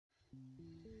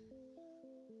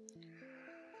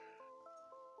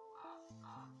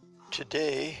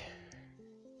Today,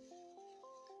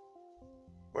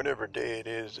 whatever day it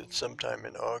is, it's sometime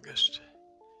in August,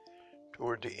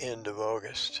 toward the end of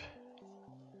August,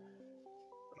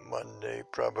 Monday,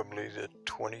 probably the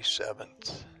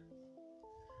 27th.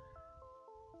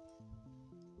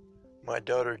 My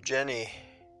daughter Jenny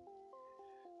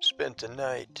spent the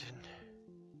night and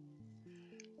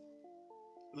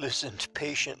listened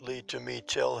patiently to me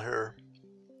tell her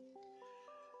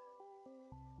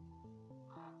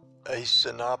a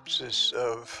synopsis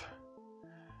of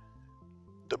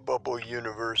the bubble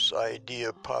universe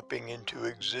idea popping into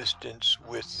existence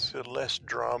with less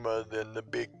drama than the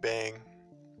Big Bang.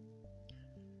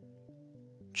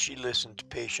 She listened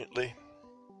patiently.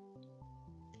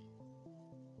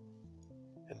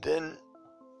 And then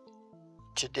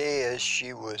today, as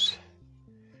she was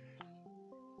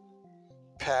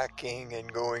packing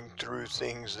and going through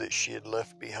things that she had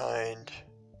left behind,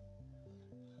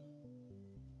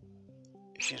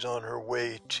 she's on her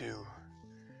way to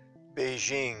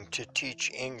Beijing to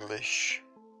teach English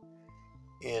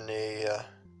in a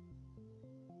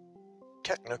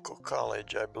technical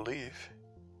college, I believe.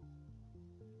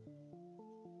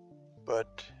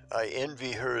 But I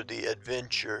envy her the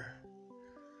adventure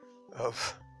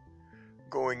of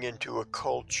going into a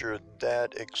culture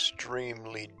that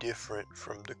extremely different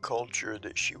from the culture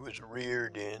that she was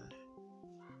reared in.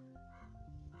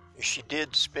 She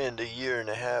did spend a year and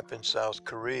a half in South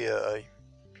Korea a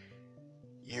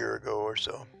year ago or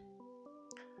so.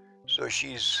 So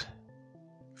she's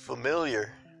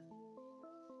familiar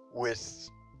with,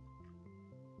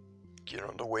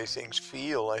 the way things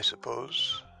feel, I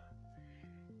suppose,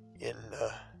 in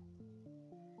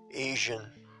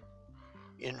Asian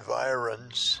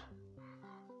environs.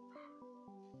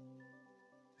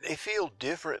 They feel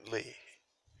differently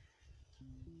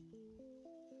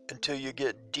until you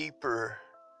get deeper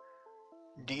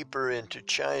into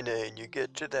China and you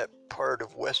get to that part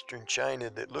of Western China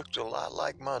that looks a lot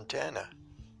like Montana.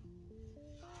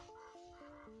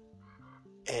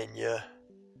 And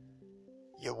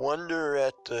you wonder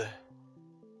at the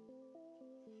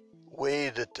way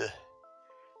that the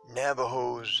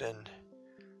Navajos and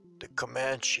the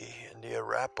Comanche and the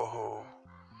Arapaho,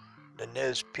 the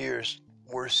Nez Perce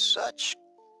were such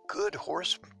good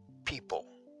horse people,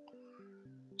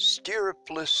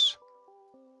 stirrupless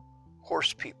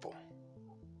horse people.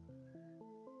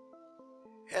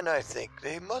 And I think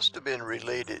they must have been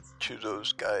related to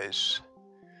those guys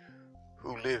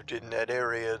who lived in that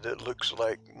area that looks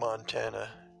like Montana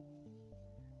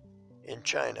in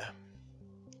China.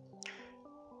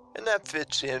 And that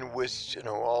fits in with,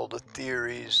 all the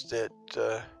theories that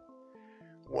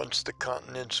once the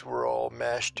continents were all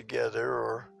mashed together,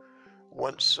 or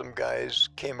once some guys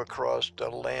came across a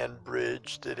land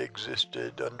bridge that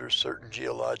existed under certain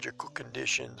geological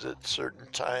conditions at certain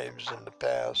times in the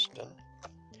past. And,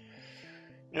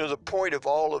 the point of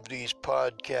all of these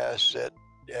podcasts, at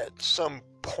some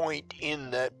point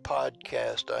in that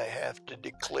podcast, I have to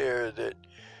declare that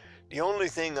the only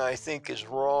thing I think is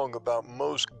wrong about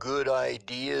most good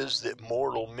ideas that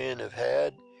mortal men have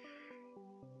had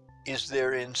is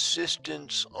their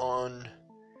insistence on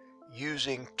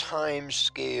using time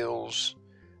scales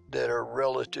that are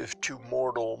relative to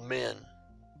mortal men.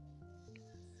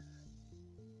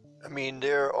 I mean,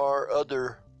 there are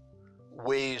other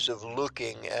ways of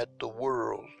looking at the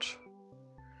world.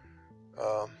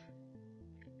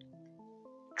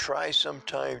 Try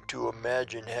sometime to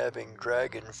imagine having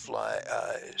dragonfly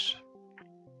eyes,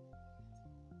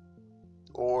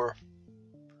 or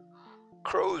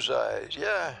crow's eyes,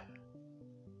 yeah.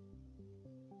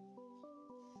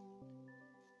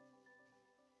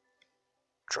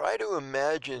 Try to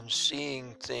imagine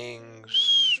seeing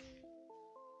things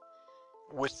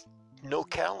with no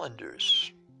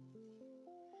calendars,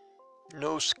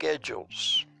 no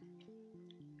schedules.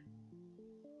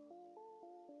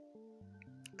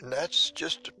 And that's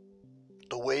just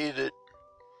the way that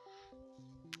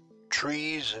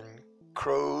trees and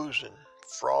crows and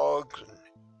frogs and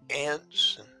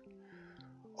ants and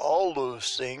all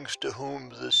those things to whom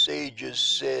the sages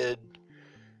said,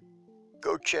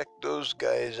 go check those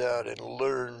guys out and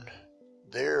learn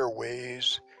their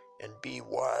ways and be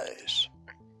wise.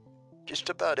 Just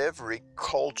about every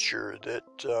culture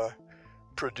that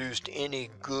produced any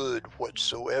good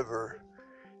whatsoever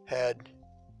had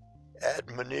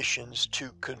admonitions to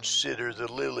consider the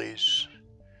lilies,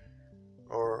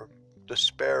 or the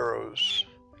sparrows,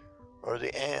 or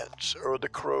the ants, or the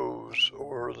crows,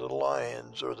 or the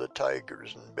lions, or the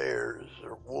tigers and bears,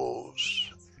 or wolves.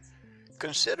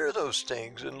 Consider those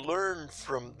things and learn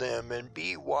from them and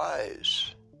be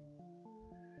wise.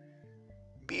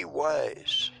 Be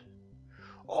wise.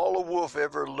 All a wolf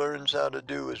ever learns how to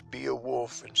do is be a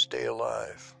wolf and stay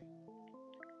alive.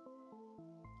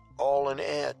 All an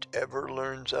ant ever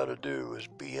learns how to do is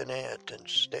be an ant and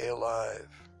stay alive.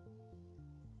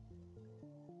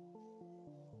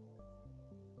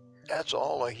 That's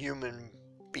all a human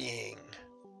being,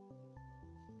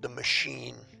 the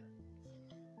machine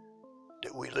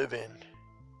that we live in.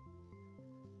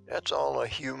 That's all a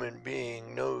human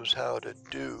being knows how to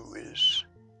do is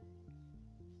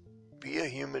be a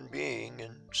human being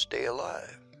and stay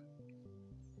alive.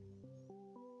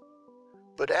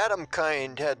 But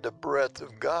Adamkind had the breath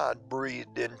of God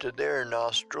breathed into their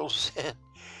nostrils,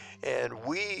 and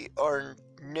we are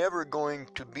never going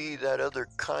to be that other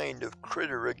kind of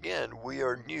critter again. We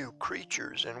are new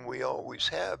creatures, and we always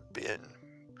have been.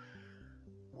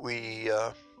 We,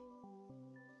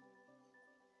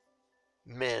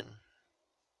 men,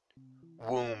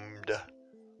 wombed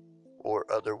or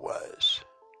otherwise.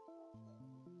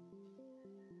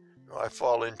 I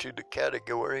fall into the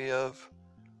category of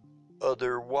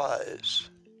otherwise.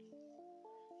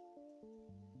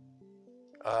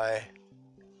 I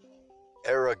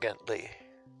arrogantly,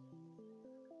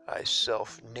 I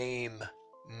self-name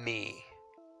me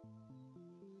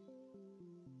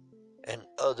an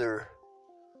other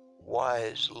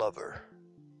wise lover,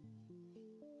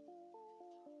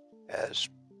 as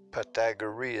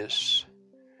Pythagoras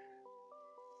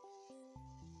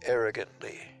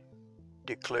arrogantly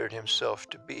declared himself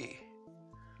to be,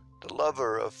 the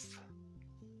lover of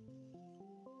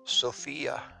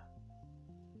Sophia,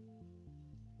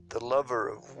 the lover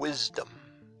of wisdom,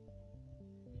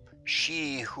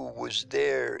 she who was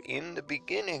there in the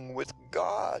beginning with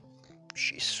God,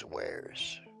 she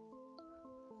swears.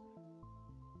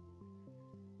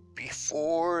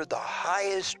 Before the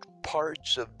highest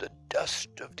parts of the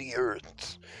dust of the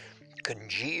earth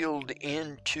congealed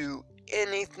into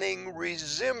anything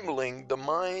resembling the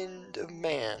mind of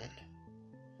man,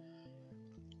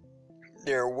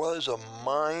 there was a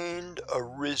mind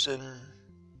arisen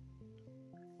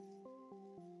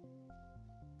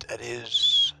that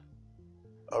is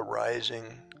arising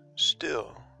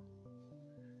still.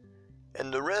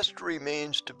 And the rest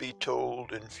remains to be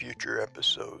told in future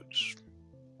episodes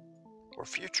or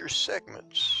future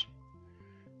segments.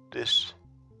 This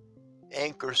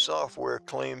Anchor software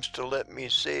claims to let me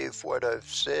save what I've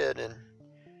said and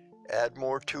add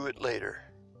more to it later.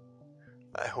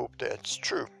 I hope that's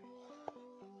true.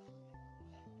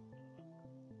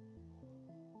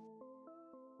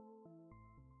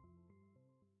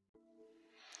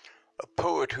 A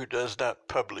poet who does not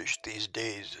publish these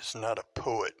days is not a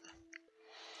poet.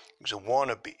 He's a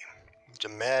wannabe. He's a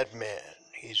madman.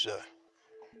 He's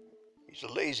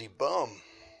a lazy bum.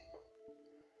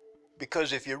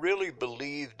 Because if you really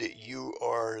believe that you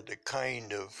are the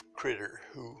kind of critter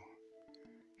who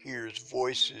hears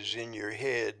voices in your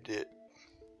head that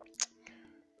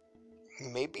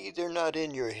maybe they're not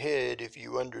in your head if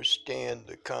you understand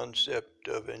the concept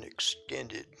of an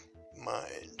extended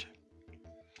mind,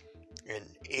 an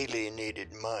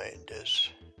alienated mind, as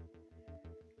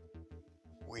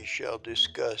we shall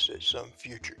discuss at some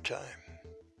future time.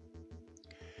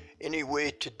 Anyway,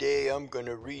 today I'm going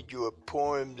to read you a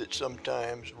poem that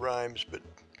sometimes rhymes but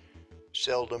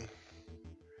seldom.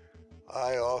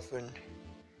 I often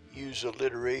use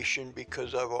alliteration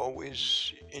because I've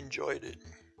always enjoyed it.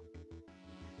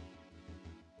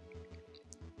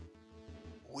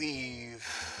 We've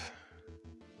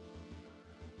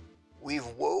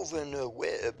woven a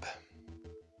web.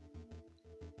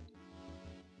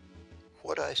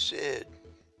 What I said.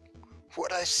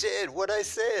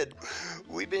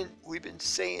 We've been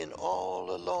saying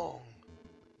all along.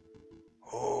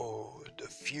 Oh, the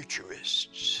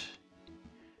futurists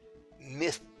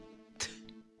mythed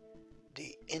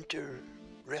the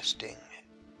interesting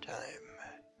time.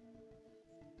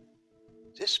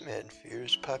 This man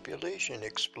fears population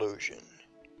explosion.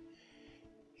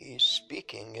 He's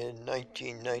speaking in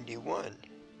 1991.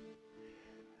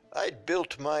 I'd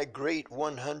built my great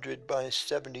 100 by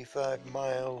 75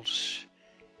 miles,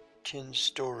 10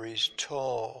 stories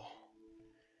tall,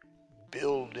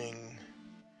 building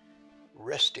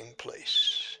resting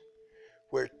place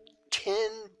where 10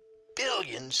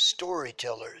 billion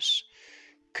storytellers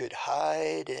could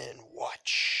hide and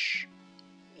watch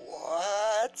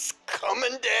what's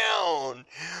coming down.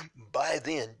 By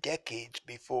then, decades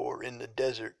before, in the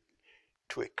desert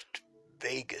twixt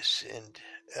Vegas and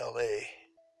LA,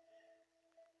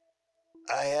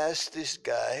 I asked this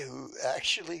guy who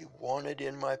actually wanted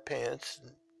in my pants,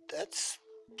 and that's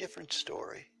a different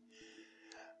story.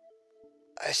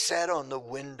 I sat on the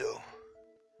window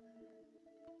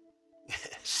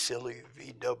silly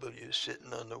VW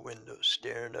sitting on the window,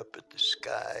 staring up at the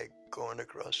sky, going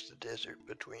across the desert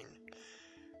between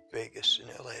Vegas and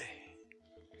LA.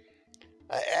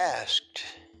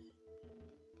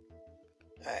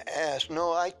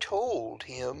 I told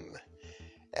him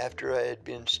after I had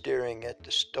been staring at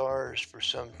the stars for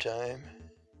some time,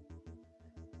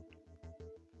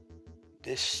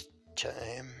 this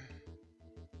time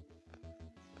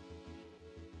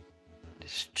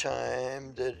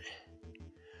that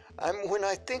when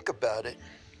I think about it,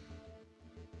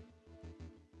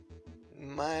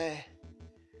 my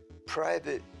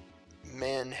private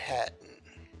Manhattan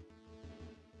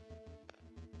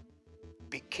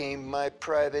became my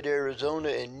private Arizona,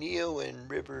 and Neo and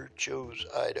River chose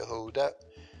Idaho. That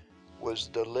was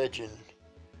the legend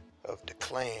of the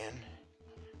Klan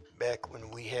back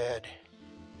when we had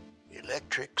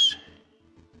electrics.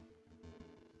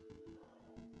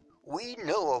 We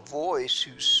know a voice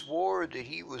who swore that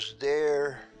he was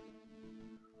there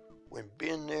when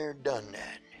Been There, Done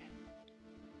That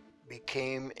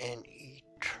became an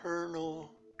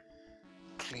eternal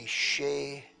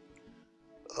cliche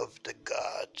of the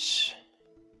gods.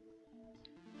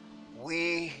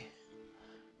 We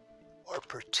are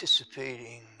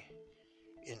participating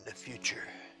in the future.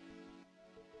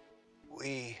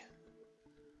 We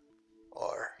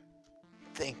are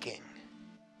thinking.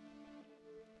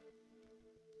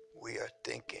 We are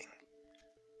thinking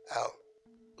out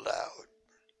loud.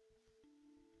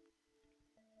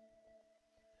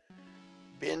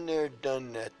 Been there,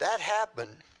 done that. That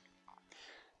happened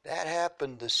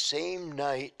the same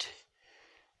night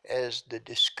as the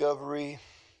discovery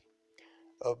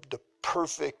of the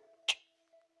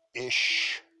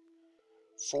perfect-ish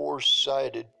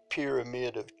four-sided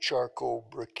pyramid of charcoal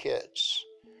briquettes,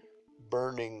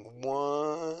 burning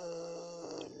one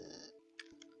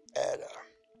at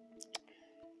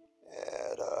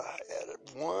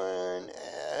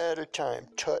a time,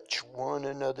 touch one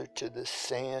another to the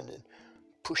sand and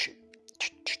push it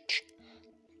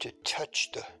to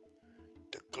touch the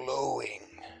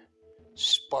glowing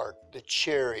spark, the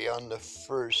cherry on the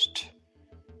first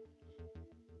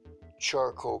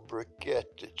charcoal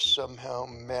briquette that somehow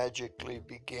magically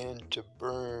began to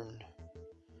burn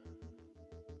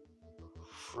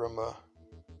from a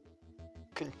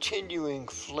continuing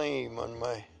flame on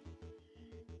my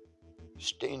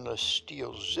stainless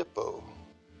steel Zippo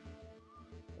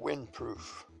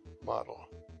windproof model.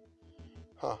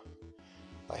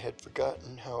 I had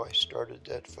forgotten how I started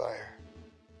that fire.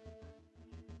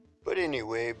 But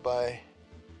anyway, by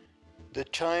the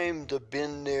time the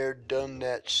Been There, Done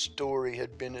That story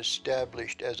had been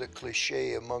established as a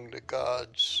cliche among the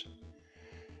gods,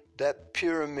 that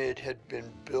pyramid had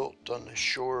been built on the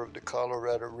shore of the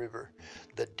Colorado River,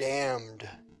 the damned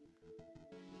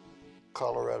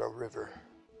Colorado River.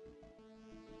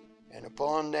 And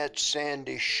upon that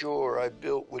sandy shore I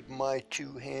built with my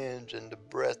 2 hands and the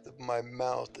breath of my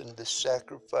mouth and the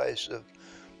sacrifice of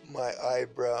my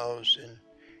eyebrows and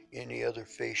any other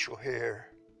facial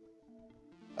hair.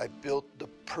 I built the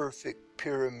perfect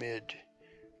pyramid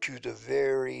to the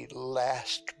very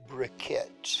last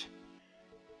briquette,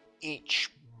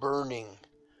 each burning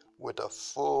with a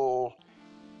full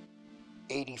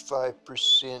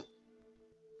 85%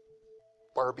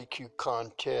 barbecue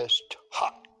contest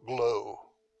hot glow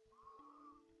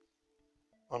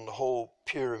on the whole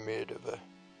pyramid of a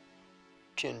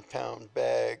 10-pound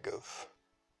bag of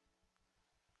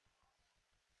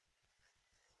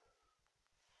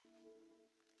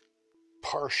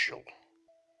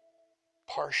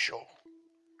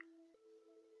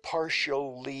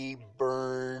partially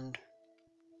burned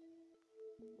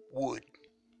wood,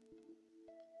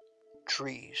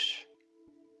 trees,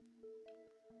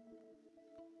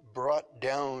 brought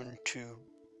down to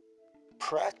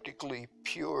practically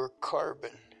pure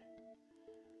carbon.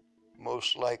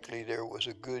 Most likely there was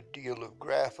a good deal of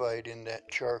graphite in that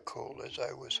charcoal as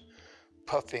I was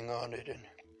puffing on it and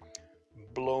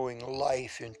blowing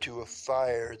life into a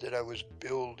fire that I was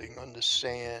building on the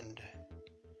sand.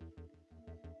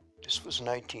 This was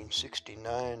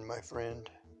 1969, my friend.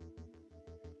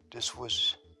 This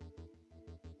was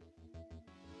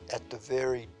at the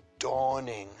very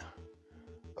dawning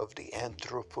of the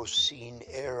Anthropocene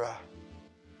era.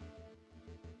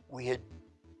 We had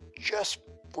just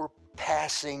were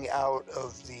passing out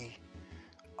of the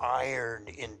iron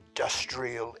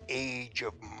industrial age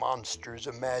of monsters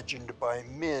imagined by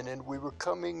men, and we were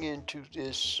coming into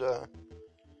this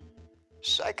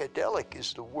psychedelic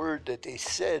is the word that they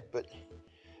said, but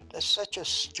that's such a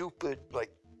stupid,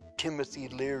 like Timothy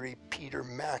Leary, Peter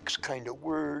Max kind of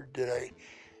word that I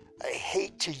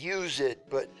hate to use it,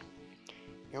 but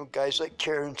Guys like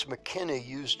Terence McKenna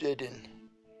used it, and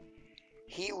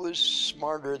he was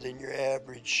smarter than your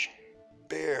average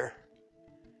bear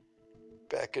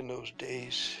back in those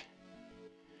days.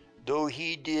 Though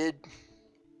he did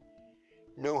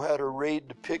know how to raid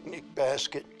the picnic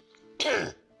basket.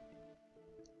 I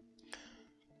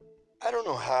don't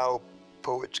know how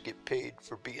poets get paid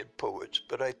for being poets,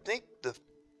 but I think the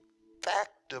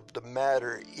fact of the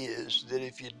matter is that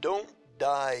if you don't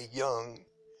die young,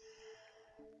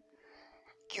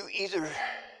 you either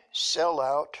sell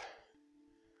out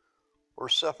or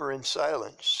suffer in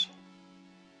silence.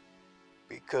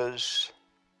 Because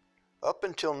up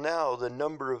until now, the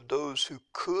number of those who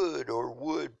could or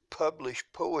would publish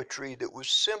poetry that was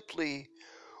simply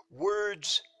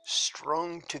words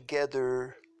strung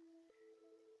together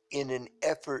in an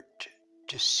effort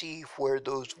to see where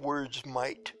those words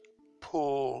might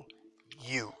pull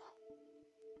you,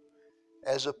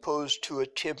 as opposed to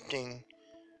attempting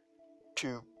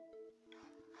to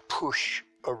push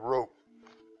a rope.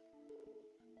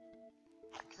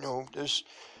 There's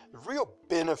real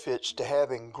benefits to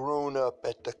having grown up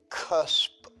at the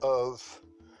cusp of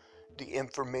the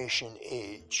information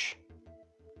age.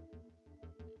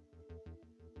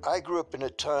 I grew up in a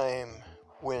time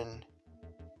when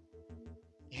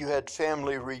you had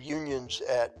family reunions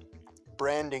at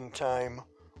branding time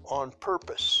on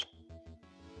purpose.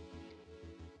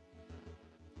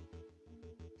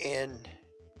 And,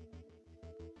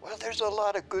 well, there's a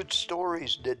lot of good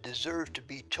stories that deserve to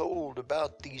be told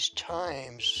about these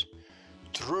times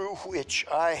through which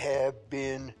I have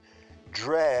been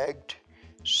dragged,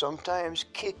 sometimes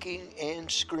kicking and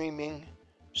screaming,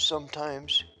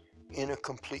 sometimes in a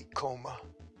complete coma.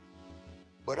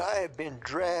 But I have been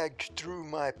dragged through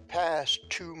my past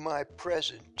to my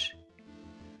present,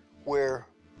 where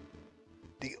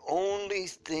the only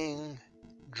thing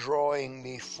drawing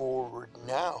me forward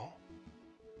now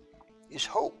is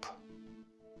hope.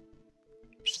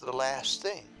 It's the last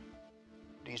thing.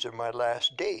 These are my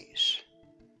last days.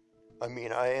 I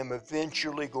am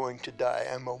eventually going to die.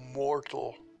 I'm a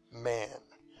mortal man,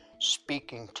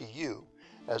 speaking to you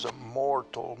as a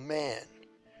mortal man,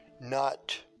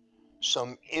 not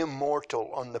some immortal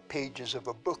on the pages of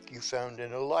a book you found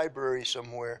in a library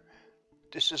somewhere.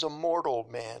 This is a mortal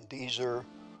man. These are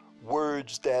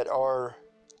words that are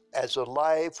as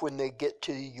alive when they get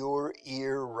to your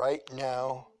ear right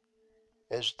now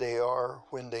as they are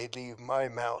when they leave my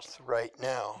mouth right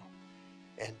now.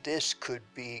 And this could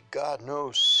be, God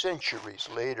knows, centuries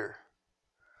later.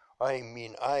 I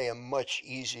am much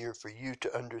easier for you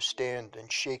to understand than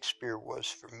Shakespeare was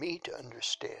for me to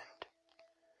understand.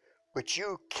 But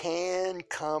you can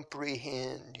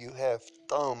comprehend. You have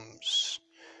thumbs,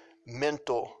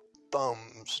 mental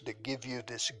thumbs, that give you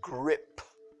this grip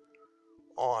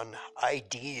on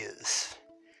ideas.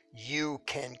 You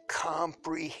can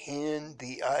comprehend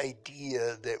the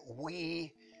idea that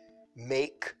we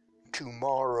make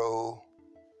tomorrow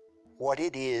what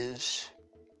it is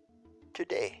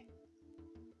today.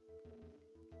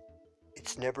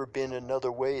 It's never been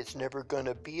another way. It's never going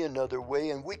to be another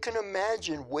way. And we can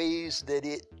imagine ways that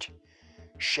it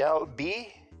shall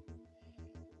be,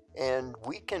 and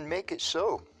we can make it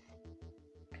so.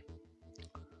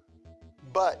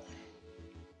 But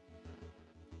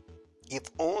if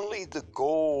only the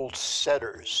goal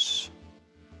setters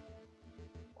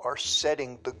are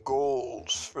setting the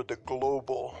goals for the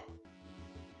global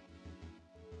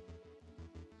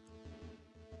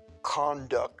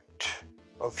conduct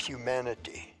of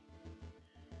humanity,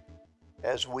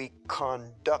 as we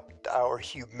conduct our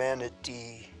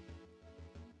humanity,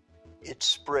 it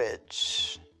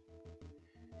spreads.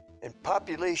 And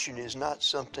population is not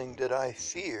something that I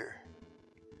fear.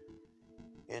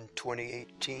 In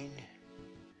 2018,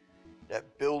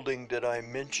 that building that I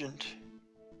mentioned,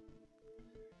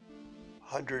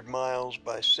 100 miles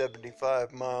by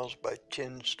 75 miles by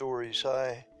 10 stories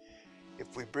high,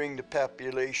 if we bring the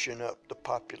population up,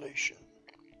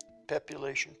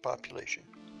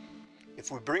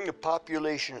 if we bring the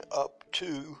population up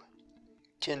to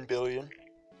 10 billion,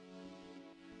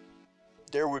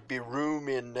 there would be room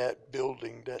in that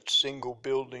building, that single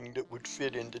building, that would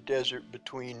fit in the desert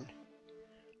between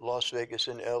Las Vegas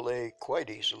and LA quite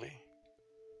easily.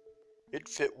 It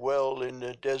fit well in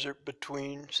the desert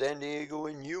between San Diego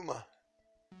and Yuma.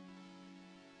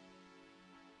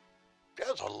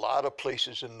 There's a lot of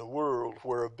places in the world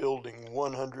where a building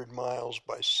 100 miles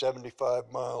by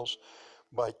 75 miles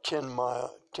by 10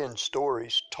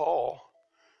 stories tall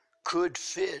could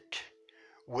fit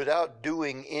without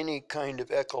doing any kind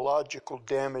of ecological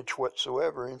damage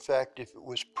whatsoever. In fact, if it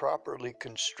was properly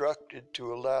constructed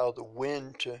to allow the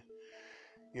wind to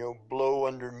blow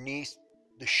underneath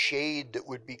the shade that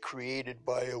would be created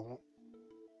by a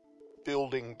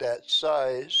building that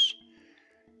size,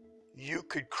 you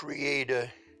could create a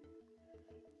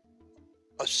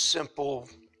simple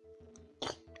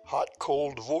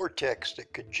hot-cold vortex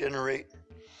that could generate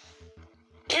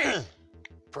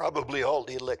probably all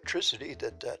the electricity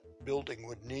that building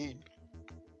would need.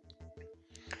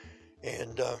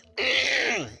 And the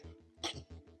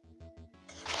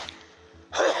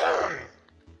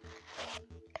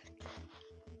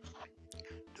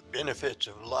benefits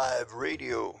of live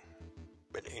radio,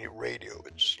 but it ain't radio,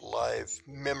 it's live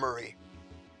memory.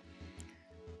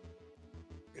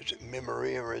 Is it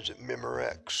memory or is it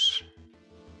Memorex?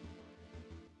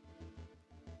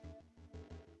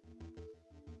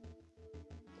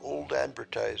 Old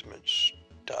advertisements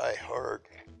die hard.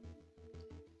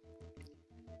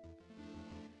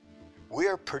 We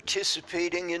are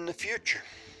participating in the future.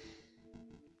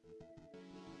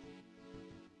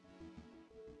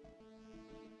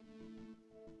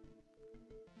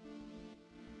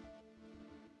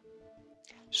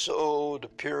 So the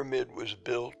pyramid was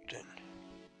built, and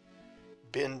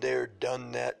been there,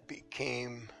 done that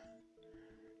became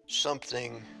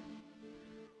something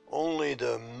only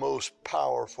the most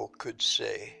powerful could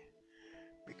say,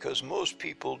 because most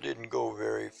people didn't go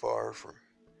very far from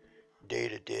day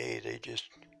to day. They just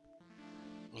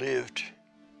lived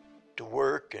to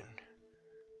work and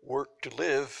worked to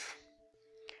live,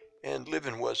 and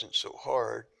living wasn't so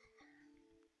hard,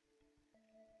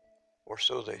 or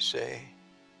so they say.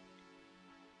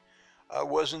 I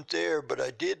wasn't there, but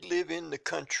I did live in the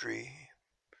country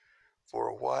for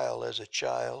a while as a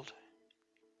child,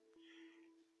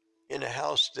 in a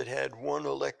house that had one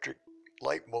electric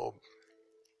light bulb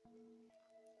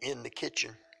in the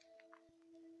kitchen.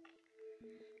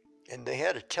 And they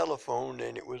had a telephone,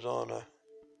 and it was on a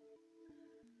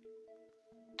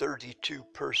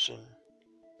 32-person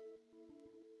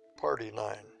party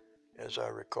line, as I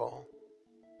recall.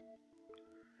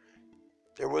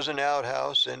 There was an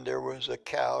outhouse, and there was a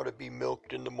cow to be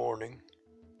milked in the morning.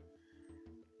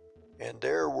 And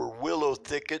there were willow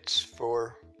thickets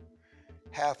for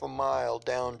half a mile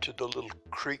down to the little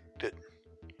creek that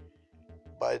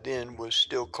by then was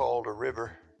still called a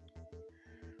river.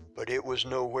 But it was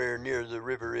nowhere near the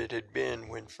river it had been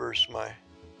when first my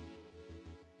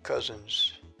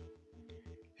cousins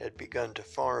had begun to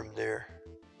farm there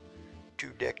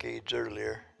 2 decades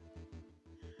earlier.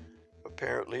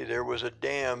 Apparently there was a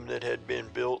dam that had been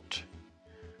built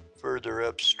further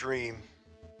upstream,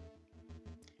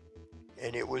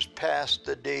 and it was past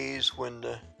the days when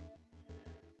the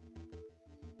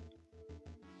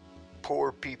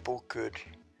poor people could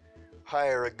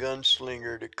hire a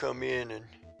gunslinger to come in and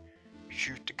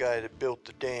shoot the guy that built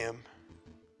the dam.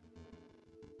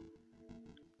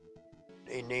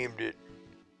 They named it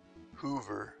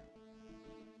Hoover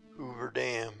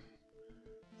Dam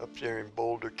up there in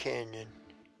Boulder Canyon.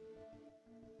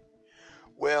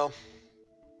 Well,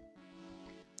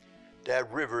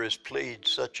 that river has played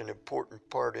such an important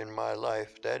part in my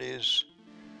life. That is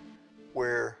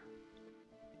where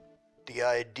the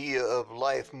idea of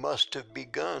life must have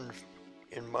begun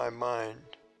in my mind,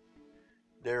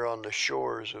 there on the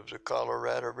shores of the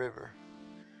Colorado River,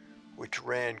 which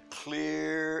ran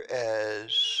clear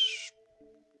as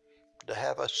the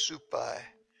Havasupai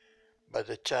by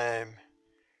the time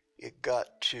it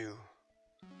got to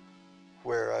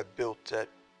where I built that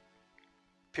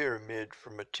pyramid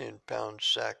from a 10-pound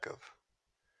sack of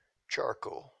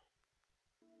charcoal.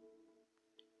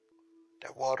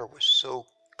 That water was so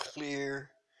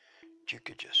clear that you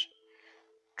could just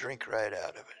drink right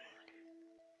out of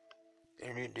it.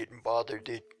 And it didn't bother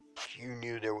that you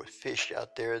knew there were fish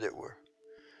out there that were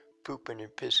pooping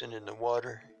and pissing in the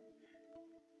water.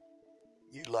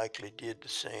 You likely did the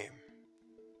same.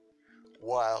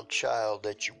 Wild child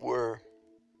that you were.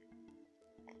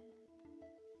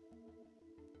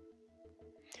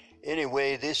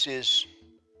 Anyway, this is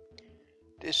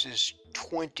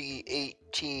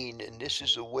 2018, and this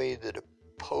is a way that a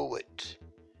poet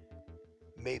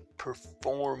may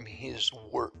perform his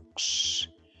works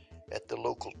at the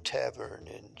local tavern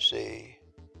and say,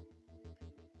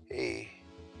 hey,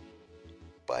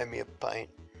 buy me a pint,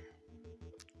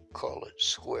 call it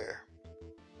square.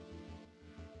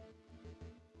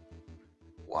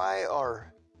 Why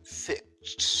are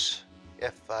ficts,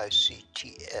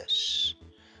 F-I-C-T-S,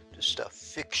 the stuff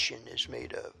fiction is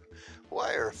made of,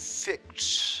 why are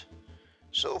ficts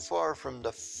so far from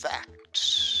the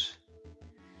facts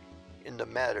in the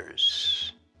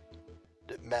matters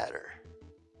that matter?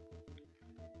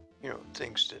 You know,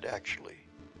 things that actually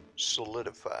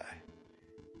solidify,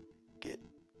 get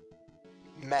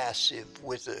massive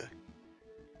with a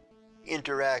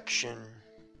interaction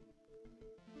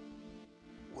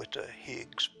with a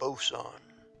Higgs boson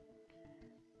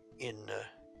in a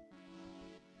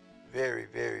very,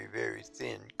 very, very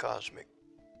thin cosmic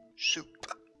soup.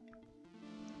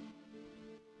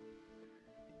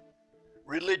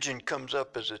 Religion comes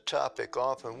up as a topic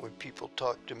often when people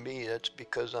talk to me. That's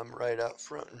because I'm right out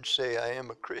front and say I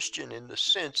am a Christian in the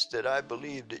sense that I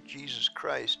believe that Jesus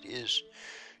Christ is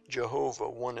Jehovah,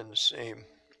 one and the same.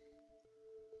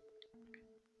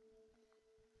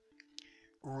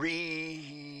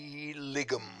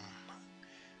 Religum,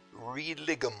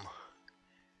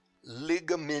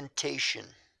 ligamentation,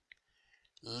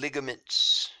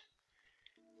 ligaments.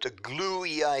 It's a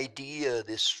gluey idea,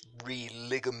 this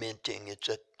religamenting. It's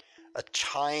a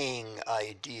tying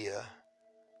idea,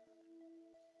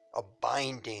 a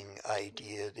binding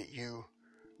idea, that you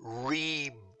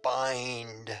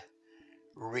rebind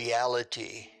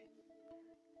reality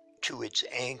to its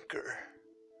anchor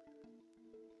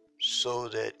so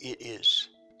that it is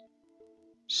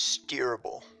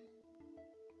steerable.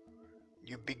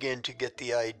 You begin to get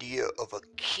the idea of a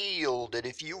keel, that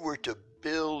if you were to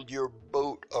build your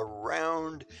boat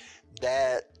around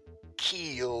that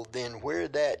keel, then where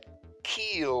that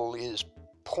keel is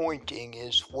pointing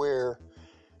is where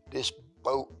this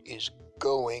boat is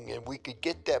going. And we could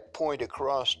get that point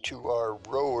across to our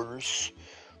rowers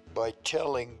by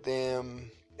telling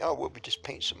them, oh, well, we just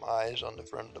paint some eyes on the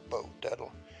front of the boat.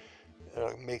 That'll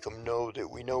make them know that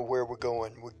we know where we're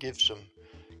going. We'll give some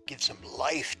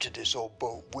life to this old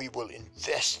boat. We will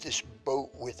invest this boat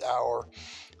with our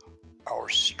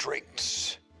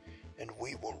strengths, and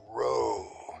we will row.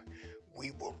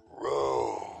 We will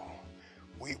row.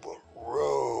 We will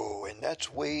row. And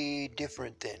that's way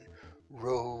different than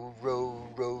row, row,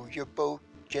 row your boat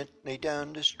gently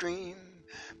down the stream.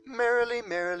 Merrily,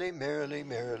 merrily, merrily,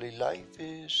 merrily, life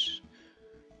is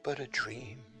but a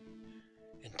dream.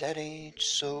 And that ain't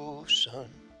so, son.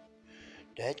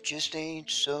 That just ain't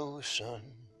so, son.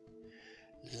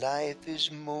 Life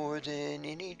is more than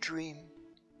any dream.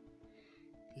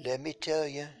 Let me tell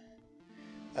you,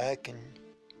 I can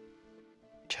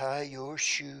tie your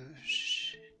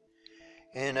shoes,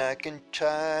 and I can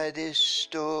tie this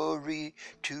story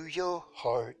to your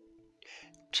heart.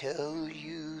 Tell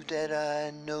you that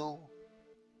I know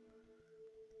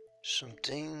some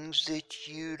things that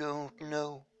you don't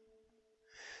know.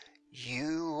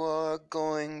 You are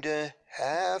going to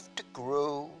have to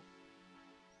grow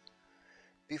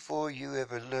before you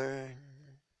ever learn.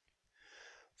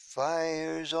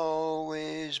 Fires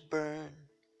always burn.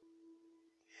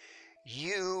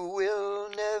 You will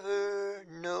never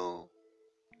know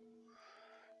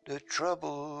the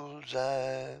troubles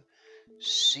I've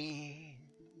seen.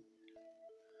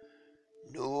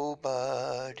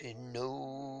 Nobody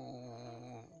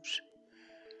knows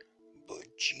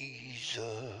but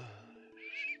Jesus.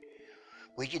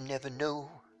 Well, you never know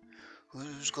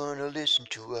who's gonna listen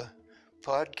to a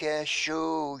podcast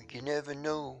show. You never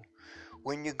know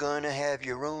when you're gonna have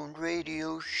your own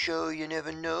radio show. You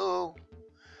never know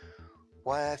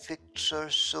why facts are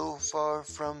so far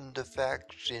from the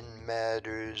facts in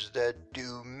matters that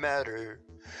do matter.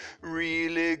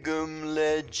 Religum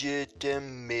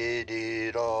legitimate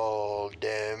it all.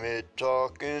 Damn it,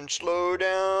 talk and slow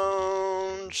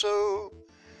down. So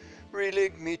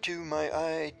relig me to my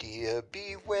idea.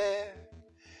 Beware,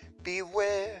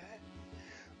 beware.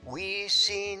 We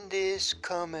seen this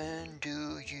coming,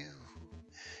 do you?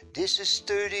 This is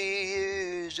 30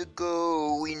 years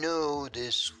ago. We know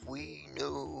this, we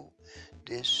know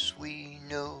this, we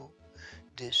know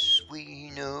this,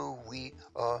 we know. We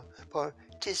are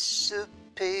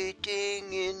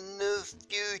participating in the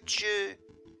future.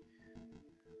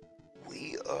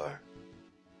 We are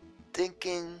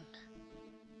thinking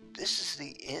this is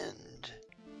the end,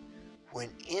 when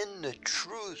in the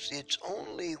truth it's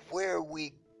only where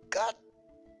we got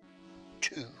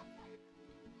to.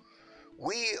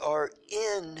 We are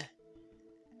in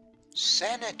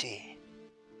sanity,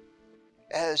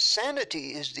 as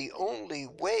sanity is the only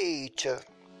way to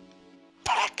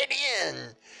pack it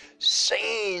in.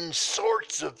 Sane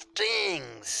sorts of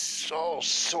things, all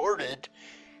sorted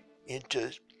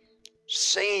into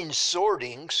sane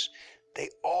sortings. They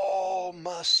all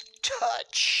must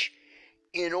touch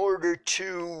in order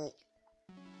to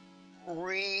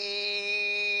remain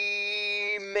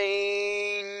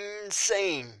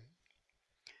sane.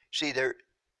 See, you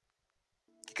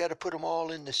got to put them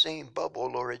all in the same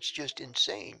bubble, or it's just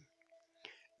insane.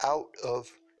 Out of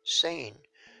sane.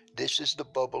 This is the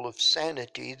bubble of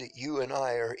sanity that you and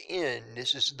I are in.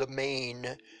 This is the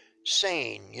main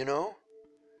sane, you know?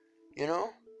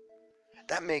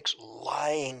 That makes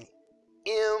lying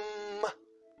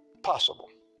impossible,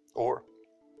 or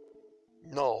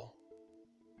null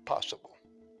possible,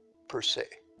 per se.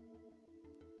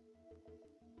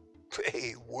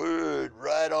 Hey, word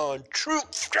right on.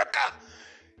 Truth strucker.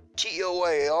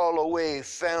 TOA all the way.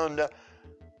 Found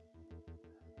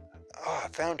I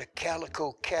found a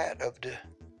calico cat of the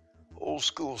old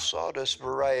school sawdust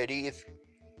variety.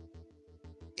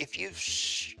 If you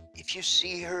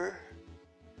see her,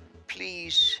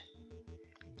 please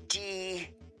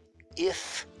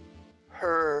if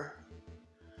her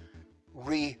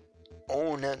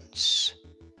reonance.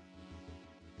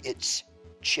 It's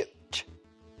chipped.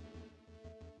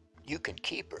 You can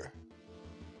keep her,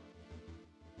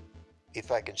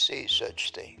 if I can say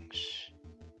such things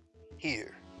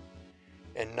here,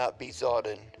 and not be thought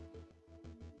an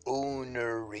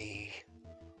ornery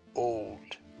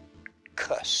old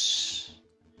cuss,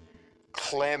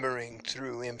 clamoring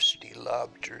through empty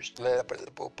lobsters,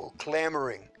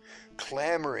 clamoring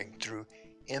through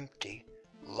empty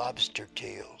lobster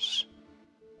tails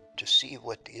to see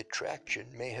what the attraction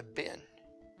may have been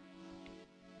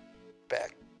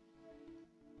back.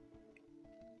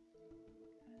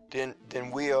 Then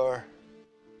we are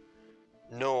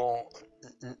no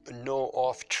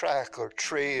off track or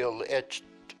trail etched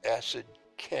acid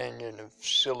canyon of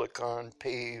silicon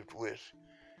paved with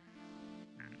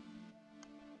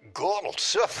God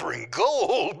suffering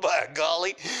gold, by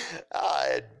golly.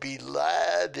 I'd be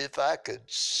live if I could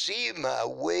see my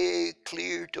way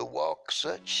clear to walk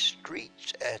such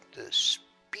streets at the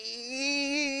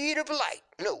speed of light.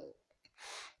 No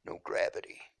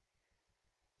gravity.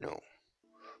 No,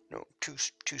 too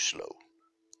slow.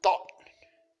 Thought.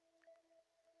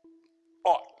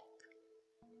 Ought.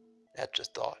 That's a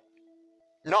thought.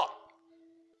 Not.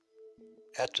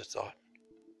 That's a thought.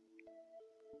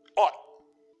 Ought.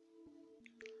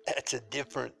 That's a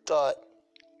different thought.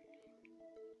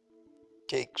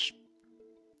 Takes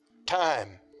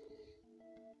time.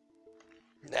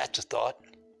 That's a thought.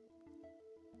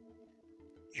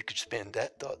 You could spend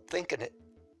that thought thinking it.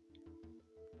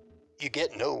 You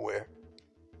get nowhere.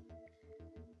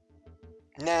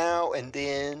 Now and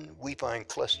then we find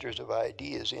clusters of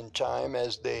ideas in time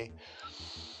as they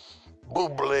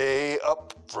bubble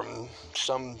up from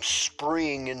some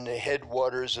spring in the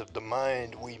headwaters of the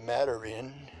mind we matter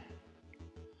in.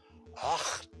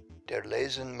 Ach, der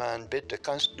lesen man bitte,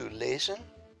 kannst du lesen?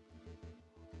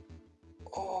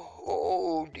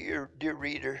 Oh, dear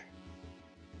reader,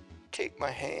 take my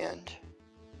hand,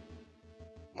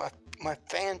 my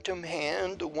phantom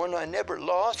hand, the one I never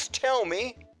lost. Tell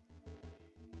me,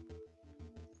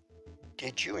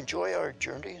 did you enjoy our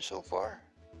journey so far?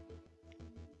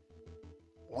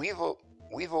 We've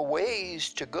a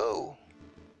ways to go.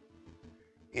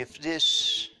 If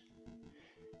this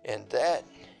and that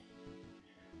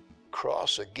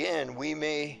cross again, we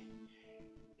may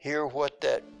hear what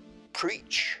that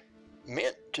preach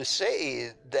meant to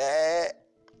say that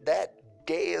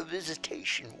day of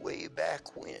visitation way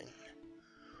back when.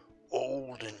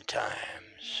 Olden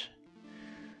times.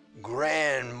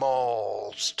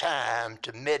 Grandma's time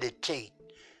to meditate.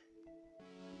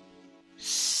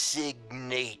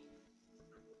 Signate.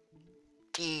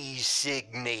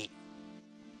 Designate.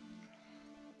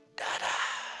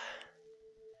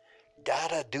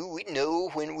 Dada, do we know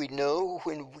when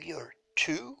we are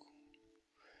two?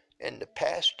 And the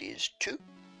past is two?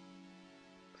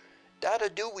 Dada,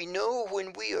 do we know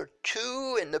when we are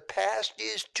two and the past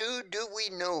is two? Do we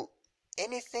know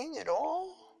anything at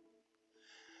all?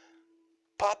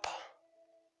 Papa,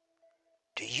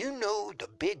 do you know the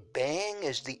Big Bang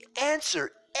is the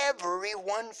answer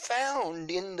everyone found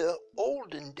in the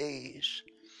olden days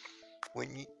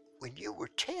when you were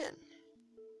 10?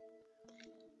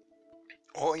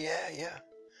 Oh, yeah.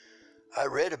 I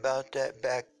read about that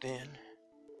back then.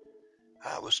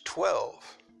 I was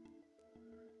 12.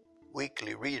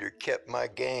 Weekly Reader kept my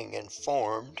gang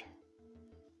informed,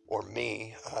 or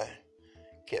me,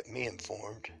 kept me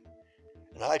informed.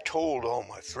 And I told all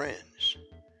my friends,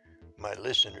 my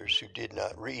listeners who did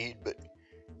not read but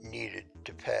needed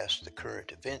to pass the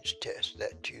current events test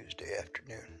that Tuesday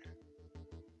afternoon.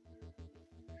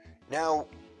 Now,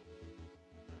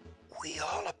 we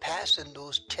all are passing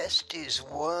those testes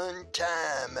one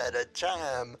time at a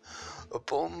time.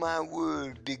 Upon my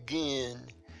word, begin.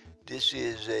 This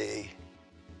is a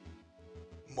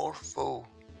morphogenic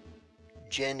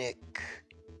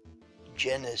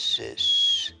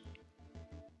genesis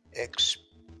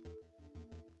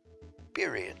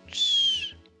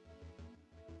experience.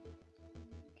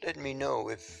 Let me know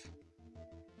if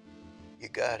you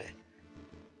got it.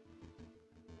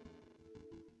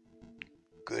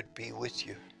 good be with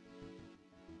you.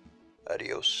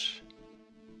 Adios.